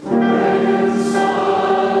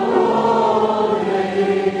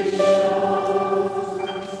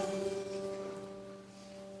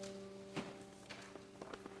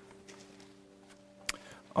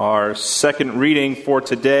second reading for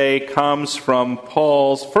today comes from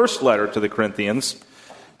Paul's first letter to the Corinthians,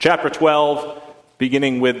 chapter 12,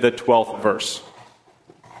 beginning with the 12th verse.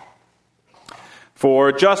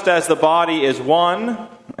 For just as the body is one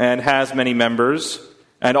and has many members,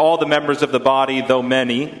 and all the members of the body, though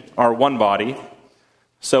many, are one body,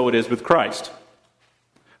 so it is with Christ.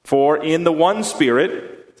 For in the one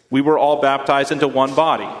Spirit we were all baptized into one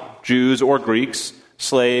body, Jews or Greeks,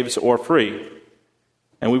 slaves or free,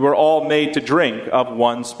 and we were all made to drink of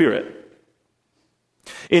one Spirit.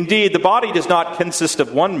 Indeed, the body does not consist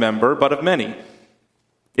of one member, but of many.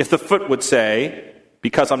 If the foot would say,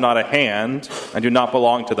 "Because I'm not a hand, I do not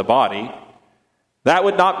belong to the body," that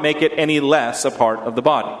would not make it any less a part of the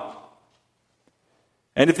body.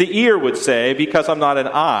 And if the ear would say, "Because I'm not an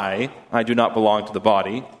eye, I do not belong to the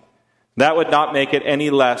body," that would not make it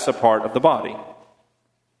any less a part of the body.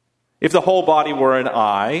 If the whole body were an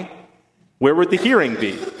eye, where would the hearing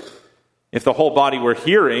be? If the whole body were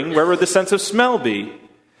hearing, where would the sense of smell be?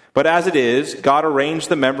 But as it is, God arranged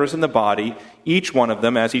the members in the body, each one of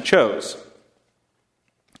them as he chose.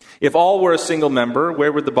 If all were a single member,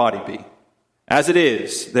 where would the body be? As it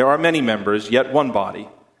is, there are many members, yet one body.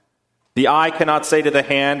 The eye cannot say to the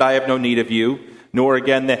hand, "I have no need of you," nor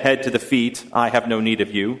again the head to the feet, "I have no need of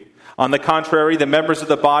you." On the contrary, the members of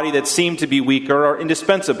the body that seem to be weaker are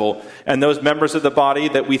indispensable, and those members of the body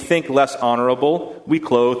that we think less honorable, we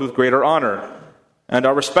clothe with greater honor. And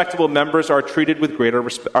our respectable members are treated with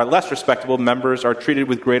our less respectable members are treated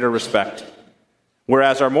with greater respect.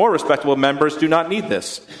 Whereas our more respectable members do not need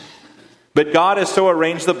this. But God has so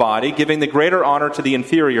arranged the body, giving the greater honor to the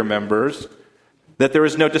inferior members, that there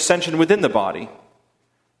is no dissension within the body.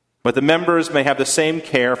 But the members may have the same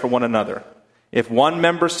care for one another. If one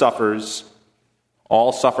member suffers,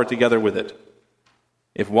 all suffer together with it.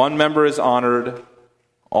 If one member is honored,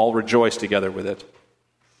 all rejoice together with it.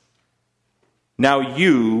 Now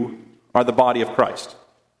you are the body of Christ,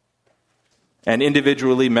 and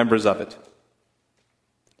individually members of it.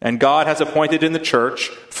 And God has appointed in the church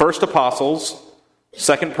first apostles,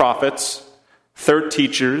 second prophets, third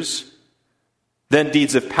teachers, then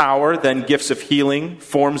deeds of power, then gifts of healing,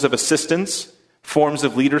 forms of assistance, forms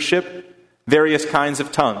of leadership, various kinds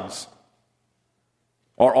of tongues.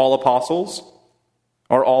 Are all apostles?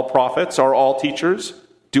 Are all prophets? Are all teachers?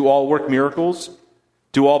 Do all work miracles?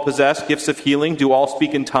 Do all possess gifts of healing? Do all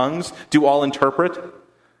speak in tongues? Do all interpret?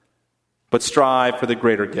 But strive for the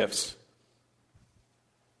greater gifts.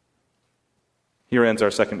 Here ends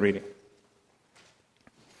our second reading.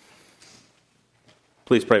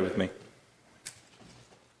 Please pray with me.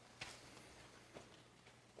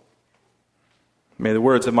 May the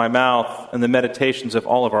words of my mouth and the meditations of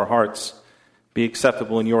all of our hearts be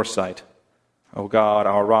acceptable in your sight, O God,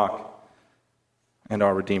 our rock and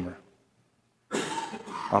our Redeemer.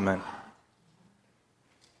 Amen.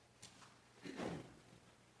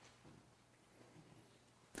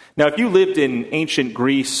 Now, if you lived in ancient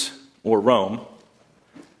Greece or Rome,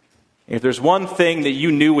 if there's one thing that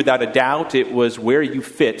you knew without a doubt, it was where you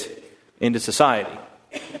fit into society.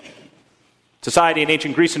 Society in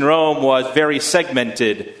ancient Greece and Rome was very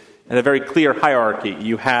segmented and a very clear hierarchy.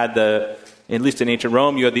 You had at least in ancient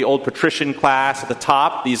Rome, you had the old patrician class at the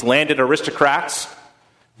top, these landed aristocrats,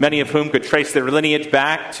 many of whom could trace their lineage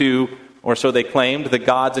back to, or so they claimed, the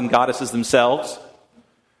gods and goddesses themselves.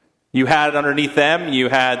 You had underneath them, you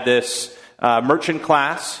had this merchant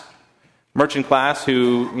class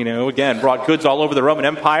who, again, brought goods all over the Roman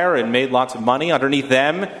Empire and made lots of money. Underneath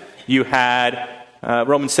them, you had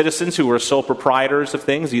Roman citizens who were sole proprietors of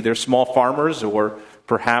things, either small farmers or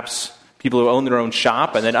perhaps people who owned their own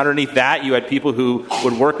shop. And then underneath that, you had people who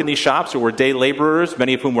would work in these shops who were day laborers,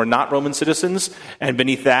 many of whom were not Roman citizens. And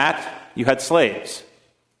beneath that, you had slaves.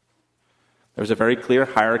 There was a very clear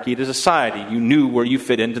hierarchy to society. You knew where you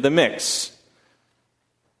fit into the mix.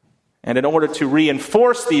 And in order to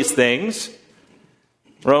reinforce these things,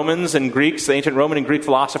 Romans and Greeks, the ancient Roman and Greek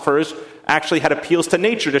philosophers, actually had appeals to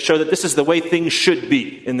nature to show that this is the way things should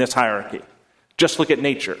be in this hierarchy. Just look at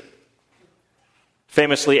nature.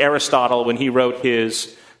 Famously, Aristotle, when he wrote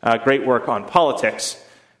his great work on politics,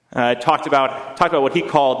 talked about what he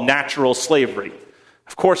called natural slavery.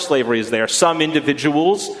 Of course slavery is there. Some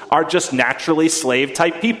individuals are just naturally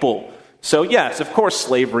slave-type people. So yes, of course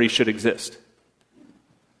slavery should exist.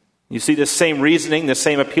 You see this same reasoning, this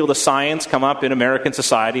same appeal to science come up in American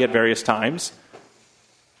society at various times.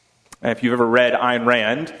 If you've ever read Ayn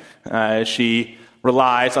Rand, she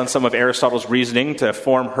relies on some of Aristotle's reasoning to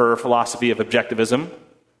form her philosophy of objectivism.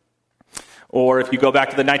 Or if you go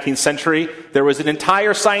back to the 19th century, there was an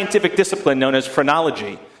entire scientific discipline known as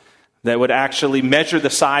phrenology that would actually measure the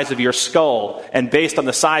size of your skull, and based on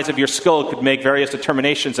the size of your skull could make various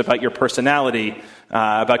determinations about your personality,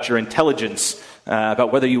 about your intelligence,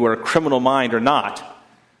 about whether you were a criminal mind or not.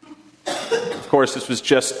 Of course, this was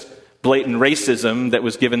just blatant racism that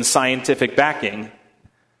was given scientific backing,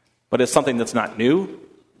 but it's something that's not new.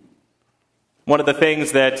 One of the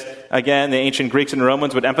things that, again, the ancient Greeks and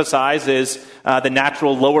Romans would emphasize is the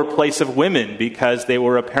natural lower place of women, because they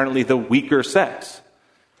were apparently the weaker sex.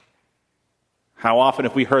 How often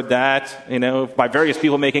have we heard that, by various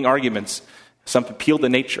people making arguments? Some appeal to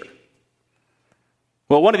nature.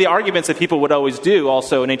 Well, one of the arguments that people would always do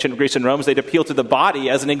also in ancient Greece and Rome is they'd appeal to the body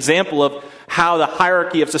as an example of how the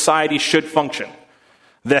hierarchy of society should function.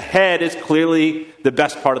 The head is clearly the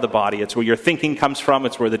best part of the body. It's where your thinking comes from.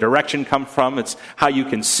 It's where the direction comes from. It's how you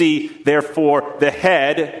can see. Therefore, the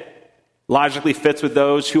head logically fits with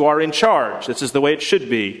those who are in charge. This is the way it should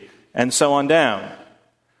be, and so on down.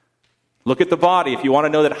 Look at the body. If you want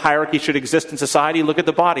to know that hierarchy should exist in society, look at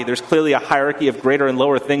the body. There's clearly a hierarchy of greater and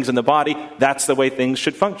lower things in the body. That's the way things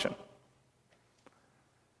should function.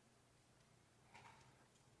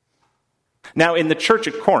 Now, in the church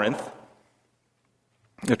at Corinth,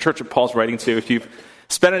 the church that Paul's writing to, if you've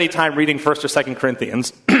spent any time reading 1st or 2nd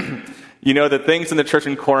Corinthians, you know that things in the church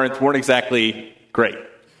in Corinth weren't exactly great.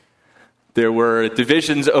 There were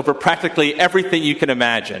divisions over practically everything you can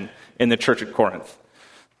imagine in the church at Corinth.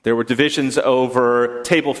 There were divisions over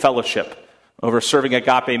table fellowship, over serving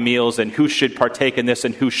agape meals and who should partake in this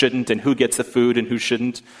and who shouldn't, and who gets the food and who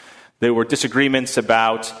shouldn't. There were disagreements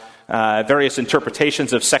about various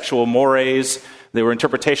interpretations of sexual mores. There were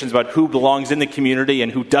interpretations about who belongs in the community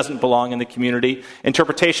and who doesn't belong in the community.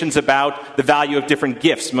 Interpretations about the value of different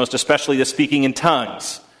gifts, most especially the speaking in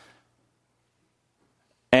tongues.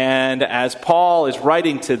 And as Paul is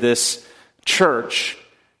writing to this church,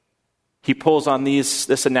 he pulls on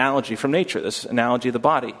this analogy from nature, this analogy of the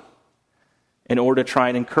body, in order to try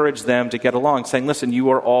and encourage them to get along, saying, listen,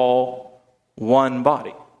 you are all one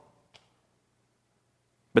body.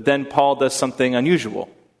 But then Paul does something unusual.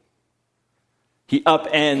 He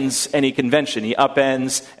upends any convention. He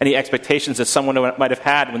upends any expectations that someone might have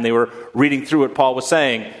had when they were reading through what Paul was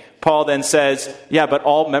saying. Paul then says, yeah, but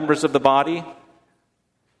all members of the body,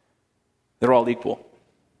 they're all equal.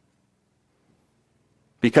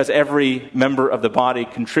 Because every member of the body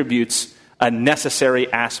contributes a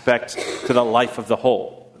necessary aspect to the life of the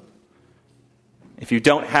whole. If you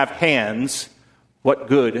don't have hands, what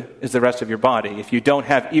good is the rest of your body? If you don't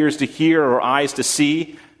have ears to hear or eyes to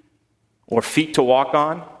see or feet to walk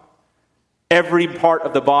on, every part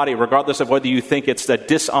of the body, regardless of whether you think it's the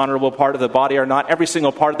dishonorable part of the body or not, every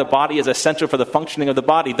single part of the body is essential for the functioning of the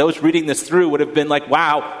body. Those reading this through would have been like,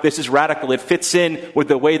 wow, this is radical. It fits in with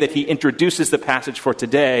the way that he introduces the passage for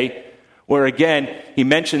today, where again, he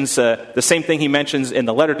mentions the same thing he mentions in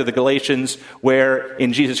the letter to the Galatians, where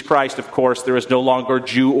in Jesus Christ, of course, there is no longer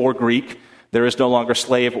Jew or Greek. There is no longer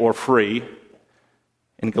slave or free.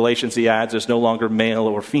 In Galatians, he adds, there's no longer male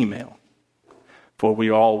or female, for we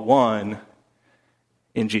are all one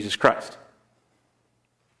in Jesus Christ.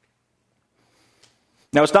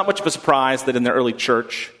 Now, it's not much of a surprise that in the early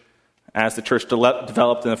church, as the church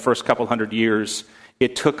developed in the first couple hundred years,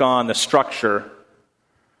 it took on the structure,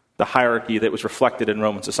 the hierarchy that was reflected in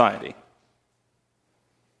Roman society.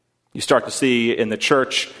 You start to see in the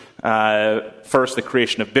church, first the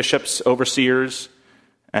creation of bishops, overseers,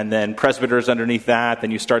 and then presbyters underneath that.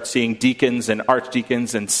 Then you start seeing deacons and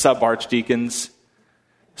archdeacons and sub-archdeacons,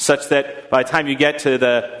 such that by the time you get to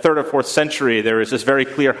the 3rd or 4th century, there is this very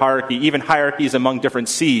clear hierarchy, even hierarchies among different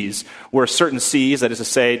sees, where certain sees, that is to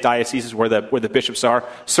say, dioceses where the bishops are,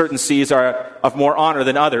 certain sees are of more honor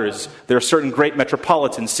than others. There are certain great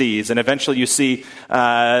metropolitan sees, and eventually you see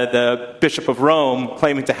the Bishop of Rome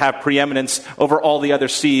claiming to have preeminence over all the other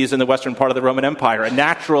sees in the western part of the Roman Empire, a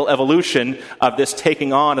natural evolution of this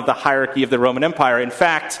taking on of the hierarchy of the Roman Empire. In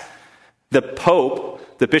fact, the Pope,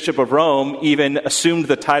 the Bishop of Rome, even assumed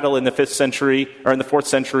the title in the 5th century, or in the 4th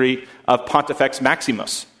century, of Pontifex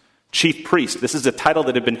Maximus, chief priest. This is a title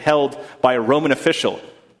that had been held by a Roman official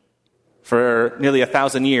for nearly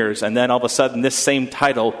 1,000 years, and then all of a sudden this same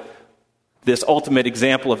title, this ultimate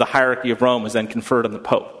example of the hierarchy of Rome, is then conferred on the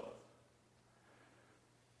Pope.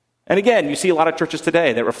 And again, you see a lot of churches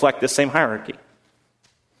today that reflect this same hierarchy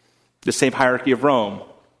of Rome,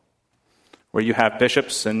 where you have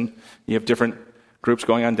bishops and you have different groups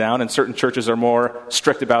going on down, and certain churches are more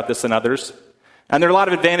strict about this than others. And there are a lot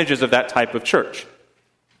of advantages of that type of church.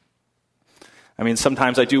 I mean,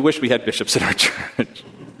 sometimes I do wish we had bishops in our church.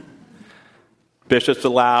 Bishops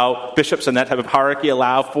and that type of hierarchy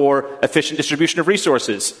allow for efficient distribution of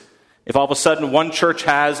resources. If all of a sudden one church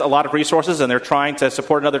has a lot of resources and they're trying to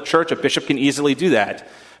support another church, a bishop can easily do that.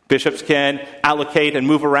 Bishops can allocate and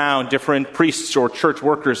move around different priests or church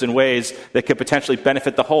workers in ways that could potentially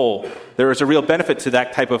benefit the whole. There is a real benefit to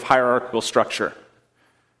that type of hierarchical structure.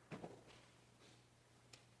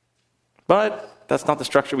 But that's not the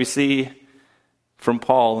structure we see from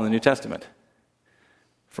Paul in the New Testament.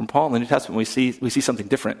 From Paul in the New Testament, we see something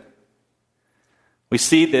different. We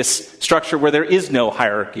see this structure where there is no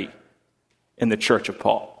hierarchy in the church of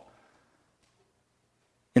Paul.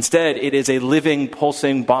 Instead, it is a living,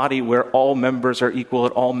 pulsing body where all members are equal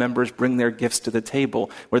and all members bring their gifts to the table,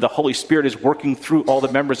 where the Holy Spirit is working through all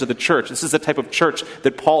the members of the church. This is the type of church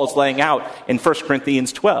that Paul is laying out in 1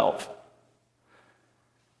 Corinthians 12.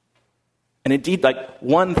 And indeed,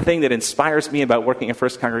 one thing that inspires me about working at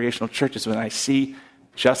First Congregational Church is when I see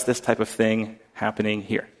just this type of thing happening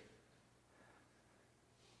here.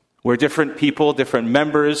 Where different people, different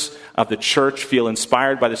members of the church feel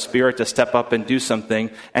inspired by the Spirit to step up and do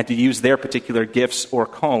something and to use their particular gifts or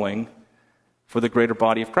calling for the greater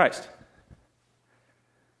body of Christ.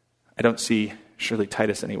 I don't see Shirley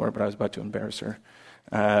Titus anywhere, but I was about to embarrass her.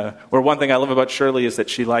 Or one thing I love about Shirley is that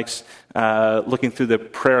she likes looking through the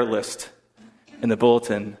prayer list in the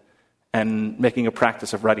bulletin and making a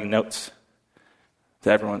practice of writing notes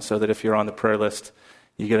to everyone so that if you're on the prayer list,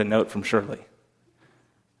 you get a note from Shirley.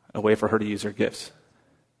 A way for her to use her gifts.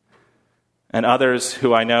 And others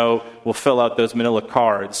who I know will fill out those manila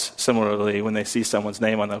cards similarly when they see someone's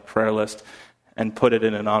name on the prayer list and put it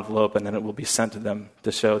in an envelope, and then it will be sent to them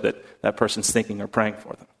to show that that person's thinking or praying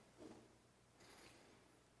for them.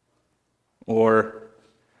 Or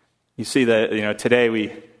you see that, today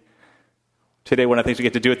one of the things we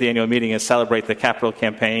get to do at the annual meeting is celebrate the capital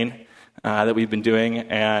campaign that we've been doing.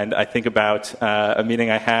 And I think about a meeting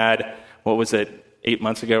I had, 8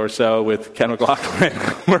 months ago or so with Ken McLaughlin,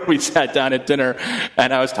 where we sat down at dinner,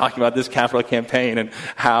 and I was talking about this capital campaign and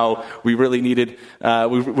how we really needed,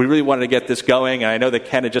 we really wanted to get this going. And I know that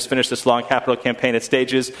Ken had just finished this long capital campaign at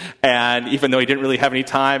Stages, and even though he didn't really have any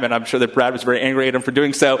time, and I'm sure that Brad was very angry at him for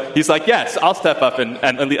doing so, he's like, yes, I'll step up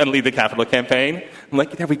and lead the capital campaign. I'm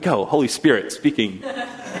like, there we go, Holy Spirit speaking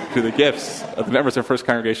through the gifts of the members of First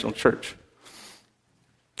Congregational Church.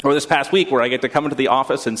 Or this past week where I get to come into the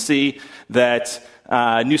office and see that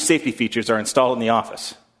new safety features are installed in the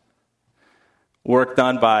office. Work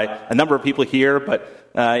done by a number of people here,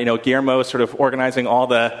 but Guillermo is sort of organizing all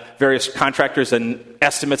the various contractors and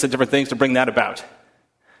estimates and different things to bring that about.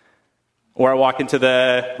 Or I walk into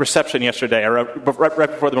the reception yesterday, or right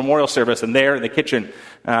before the memorial service, and there in the kitchen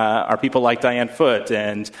are people like Diane Foote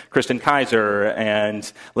and Kristen Kaiser, and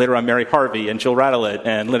later on Mary Harvey and Jill Radelet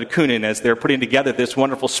and Linda Coonan, as they're putting together this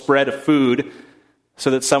wonderful spread of food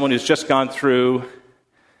so that someone who's just gone through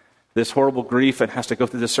this horrible grief and has to go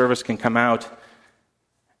through the service can come out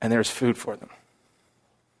and there's food for them.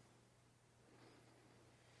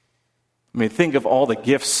 I mean, think of all the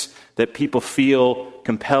gifts that people feel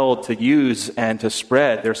compelled to use and to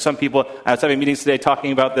spread. There are some people, I was having meetings today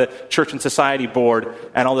talking about the Church and Society Board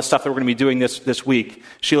and all the stuff that we're going to be doing this week.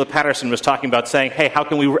 Sheila Patterson was talking about saying, hey, how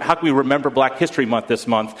can we remember Black History Month this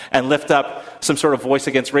month and lift up some sort of voice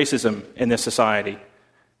against racism in this society?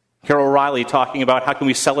 Carol Riley talking about how can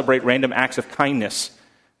we celebrate random acts of kindness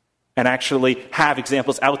and actually have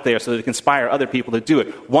examples out there so that it can inspire other people to do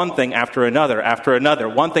it. One thing after another, after another.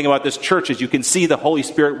 One thing about this church is you can see the Holy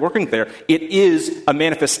Spirit working there. It is a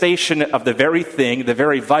manifestation of the very thing, the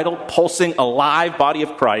very vital, pulsing, alive body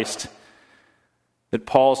of Christ that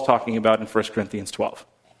Paul's talking about in 1 Corinthians 12.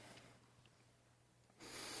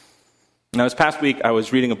 Now, this past week, I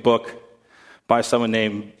was reading a book by someone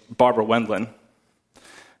named Barbara Wendland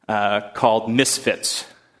called Misfits.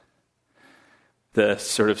 The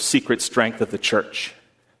sort of secret strength of the church.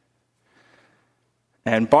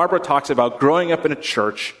 And Barbara talks about growing up in a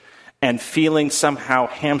church and feeling somehow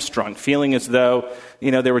hamstrung, feeling as though,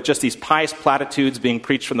 there were just these pious platitudes being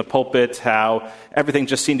preached from the pulpit, how everything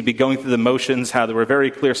just seemed to be going through the motions, how there were a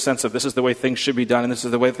very clear sense of this is the way things should be done and this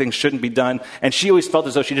is the way things shouldn't be done. And she always felt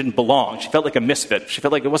as though she didn't belong. She felt like a misfit. She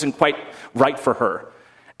felt like it wasn't quite right for her.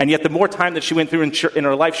 And yet the more time that she went through in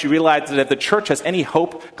her life, she realized that if the church has any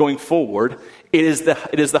hope going forward, it is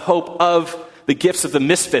the hope of the gifts of the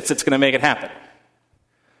misfits that's going to make it happen.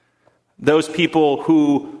 Those people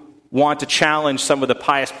who want to challenge some of the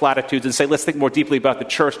pious platitudes and say, let's think more deeply about the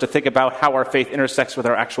church, to think about how our faith intersects with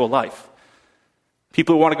our actual life.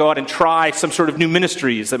 People who want to go out and try some sort of new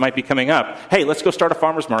ministries that might be coming up. Hey, let's go start a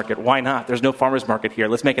farmer's market. Why not? There's no farmer's market here.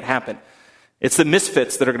 Let's make it happen. It's the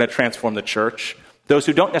misfits that are going to transform the church. Those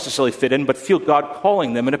who don't necessarily fit in, but feel God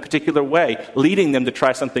calling them in a particular way, leading them to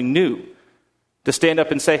try something new. to stand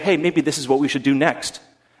up and say, hey, maybe this is what we should do next.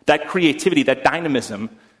 That creativity, that dynamism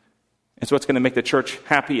is what's going to make the church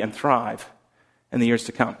happy and thrive in the years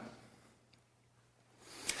to come.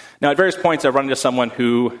 Now, at various points, I've run into someone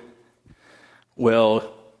who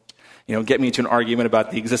will, get me into an argument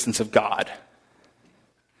about the existence of God.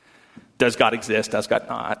 Does God exist? Does God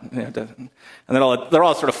not? And they're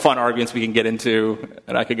all sort of fun arguments we can get into,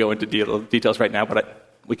 and I could go into details right now,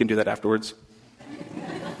 but we can do that afterwards.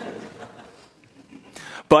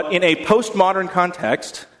 But in a postmodern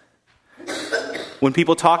context, when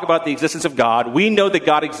people talk about the existence of God, we know that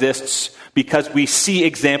God exists because we see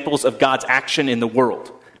examples of God's action in the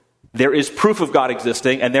world. There is proof of God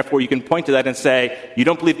existing, and therefore you can point to that and say, you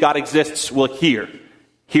don't believe God exists? Well,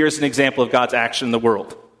 here's an example of God's action in the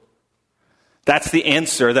world. That's the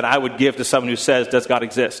answer that I would give to someone who says, does God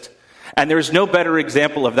exist? And there's no better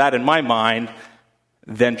example of that in my mind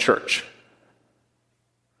than church.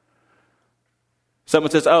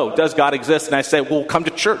 Someone says, oh, does God exist? And I say, well, come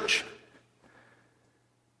to church.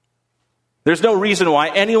 There's no reason why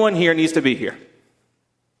anyone here needs to be here.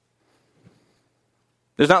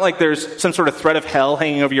 There's not like there's some sort of threat of hell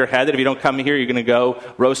hanging over your head that if you don't come here, you're going to go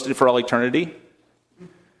roasted for all eternity.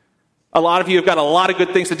 A lot of you have got a lot of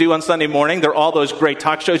good things to do on Sunday morning. There are all those great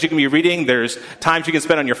talk shows you can be reading. There's times you can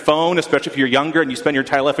spend on your phone, especially if you're younger and you spend your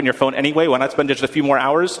entire life on your phone anyway. Why not spend just a few more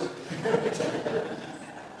hours?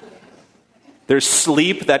 There's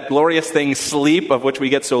sleep, that glorious thing, sleep, of which we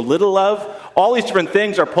get so little of. All these different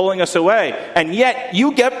things are pulling us away. And yet,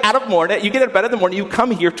 you get out of bed in the morning, you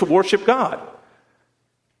come here to worship God.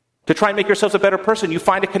 To try and make yourselves a better person. You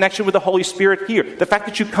find a connection with the Holy Spirit here. The fact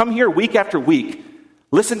that you come here week after week,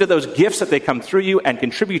 listen to those gifts that they come through you and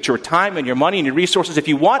contribute your time and your money and your resources. If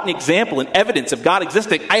you want an example and evidence of God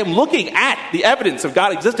existing, I am looking at the evidence of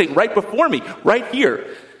God existing right before me, right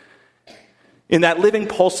here. In that living,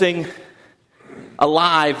 pulsing,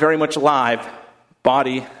 alive, very much alive,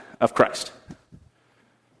 body of Christ.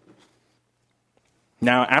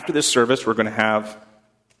 Now, after this service, we're going to have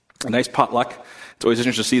a nice potluck. It's always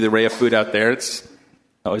interesting to see the array of food out there. It's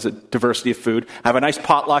always a diversity of food. Have a nice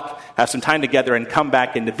potluck, have some time together, and come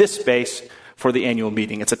back into this space for the annual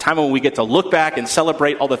meeting. It's a time when we get to look back and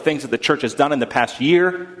celebrate all the things that the church has done in the past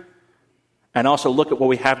year, and also look at what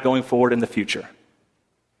we have going forward in the future.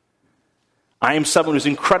 I am someone who's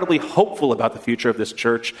incredibly hopeful about the future of this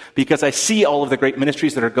church because I see all of the great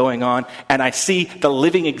ministries that are going on, and I see the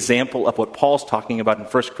living example of what Paul's talking about in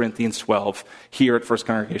 1 Corinthians 12 here at First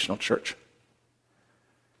Congregational Church.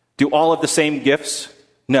 Do all of the same gifts?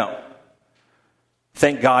 No.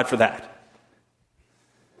 Thank God for that.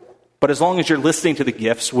 But as long as you're listening to the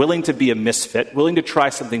gifts, willing to be a misfit, willing to try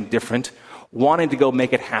something different, wanting to go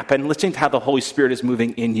make it happen, listening to how the Holy Spirit is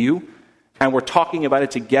moving in you, and we're talking about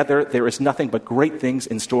it together, there is nothing but great things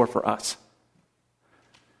in store for us.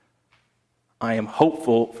 I am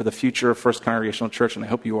hopeful for the future of First Congregational Church, and I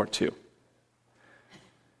hope you are too.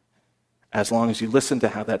 As long as you listen to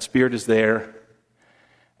how that Spirit is there,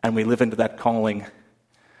 and we live into that calling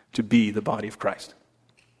to be the body of Christ.